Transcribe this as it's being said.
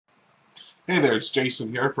Hey there, it's Jason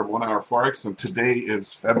here from 1 Hour Forex, and today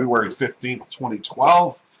is February 15th,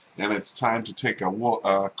 2012, and it's time to take a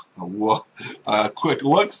quick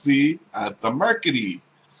look-see at the markety.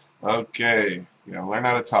 Okay, yeah, learn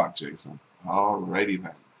how to talk, Jason. Alrighty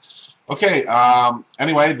then. Okay,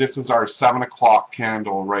 anyway, this is our 7 o'clock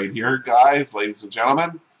candle right here, guys, ladies and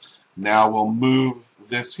gentlemen. Now we'll move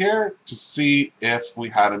this here to see if we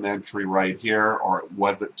had an entry right here, or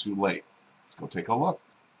was it too late. Let's go take a look.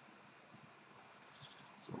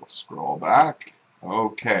 So we'll scroll back.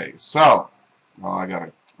 Okay, so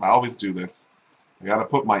I always do this. I gotta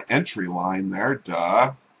put my entry line there,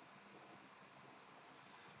 duh.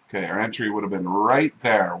 Okay, our entry would have been right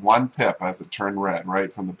there, 1 pip as it turned red,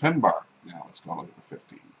 right from the pin bar. Now let's go look at the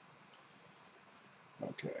 15.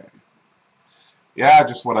 Okay. Yeah,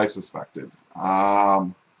 just what I suspected.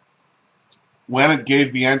 When it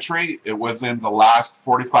gave the entry, it was in the last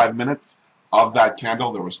 45 minutes of that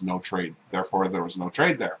candle. There was no trade. Therefore, there was no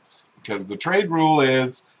trade there. Because the trade rule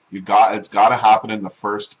is it's got to happen in the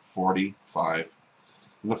first 45,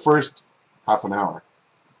 in the first half an hour.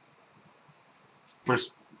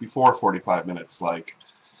 First, before 45 minutes. Like,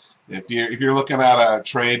 if you're looking at a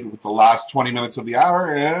trade with the last 20 minutes of the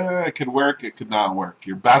hour, it could work, it could not work.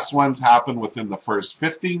 Your best ones happen within the first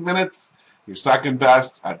 15 minutes. Your second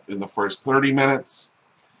best in the first 30 minutes,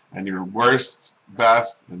 and your worst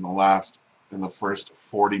best in the first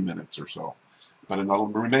 40 minutes or so. But in the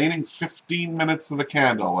remaining 15 minutes of the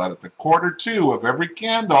candle, at the quarter 2 of every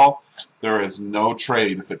candle, there is no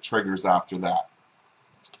trade if it triggers after that.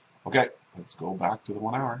 Okay, let's go back to the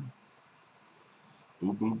 1 hour.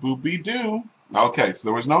 Boo boo boo be doo. Okay, so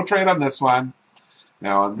there was no trade on this one.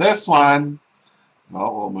 Now on this one,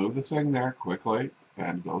 well, we'll move the thing there quickly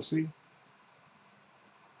and go see.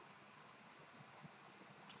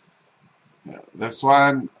 Yeah, this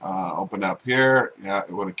one opened up here. Yeah,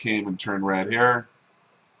 it would have came and turned red here.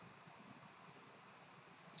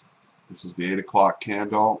 This is the 8 o'clock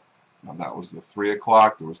candle. Now that was the 3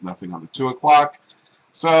 o'clock. There was nothing on the 2 o'clock.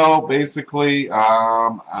 So basically,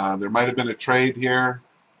 there might have been a trade here.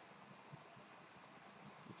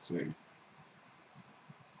 Let's see.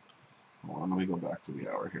 Hold on, let me go back to the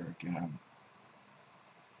hour here again.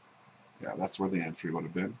 Yeah, that's where the entry would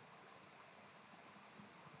have been.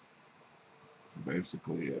 So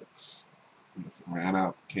basically, it ran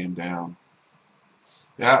up, came down.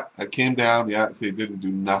 Yeah, it came down. Yeah, see, it didn't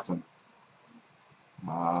do nothing.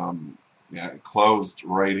 Yeah, it closed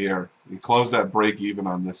right here. It closed at break even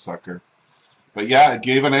on this sucker. But yeah, it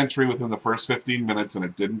gave an entry within the first 15 minutes, and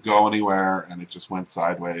it didn't go anywhere, and it just went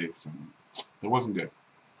sideways, and it wasn't good.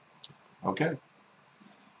 Okay,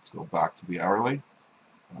 let's go back to the hourly.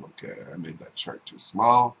 Okay, I made that chart too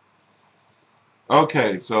small.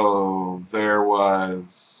 Okay, so there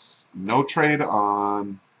was no trade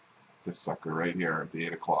on this sucker right here at the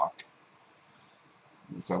 8 o'clock.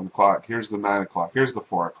 The 7 o'clock. Here's the 9 o'clock. Here's the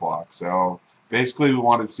 4 o'clock. So basically we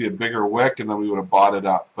wanted to see a bigger wick, and then we would have bought it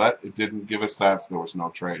up. But it didn't give us that, so there was no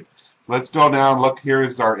trade. So let's go down. Look, here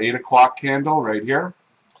is our 8 o'clock candle right here.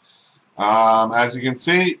 As you can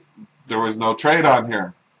see, there was no trade on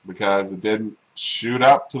here because it didn't shoot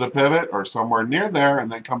up to the pivot or somewhere near there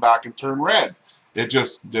and then come back and turn red. It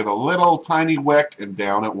just did a little tiny wick and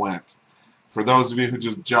down it went. For those of you who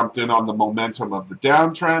just jumped in on the momentum of the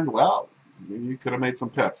downtrend, well, you could have made some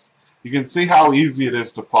pips. You can see how easy it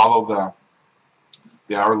is to follow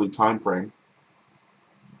the hourly time frame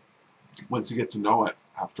once you get to know it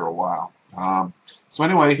after a while. So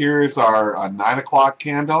anyway, here is our 9 o'clock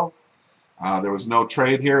candle. There was no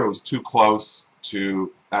trade here. It was too close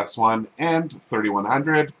to S1 and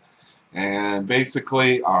 3100. And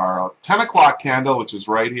basically our 10 o'clock candle, which is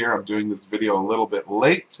right here, I'm doing this video a little bit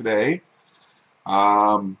late today.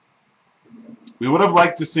 We would have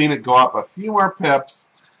liked to seen it go up a few more pips,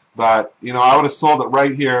 but you know, I would have sold it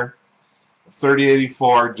right here,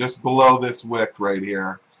 30.84, just below this wick right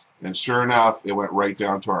here. And sure enough, it went right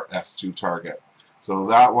down to our S2 target. So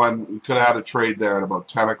that one, we could have had a trade there at about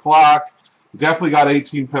 10 o'clock. You definitely got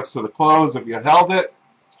 18 pips to the close if you held it.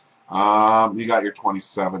 You got your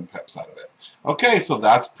 27 pips out of it. Okay, so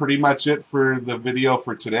that's pretty much it for the video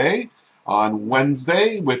for today on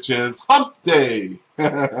Wednesday, which is Hump Day.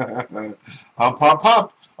 Hump, hump,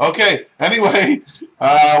 hump. Okay, anyway,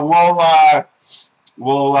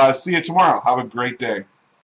 we'll see you tomorrow. Have a great day.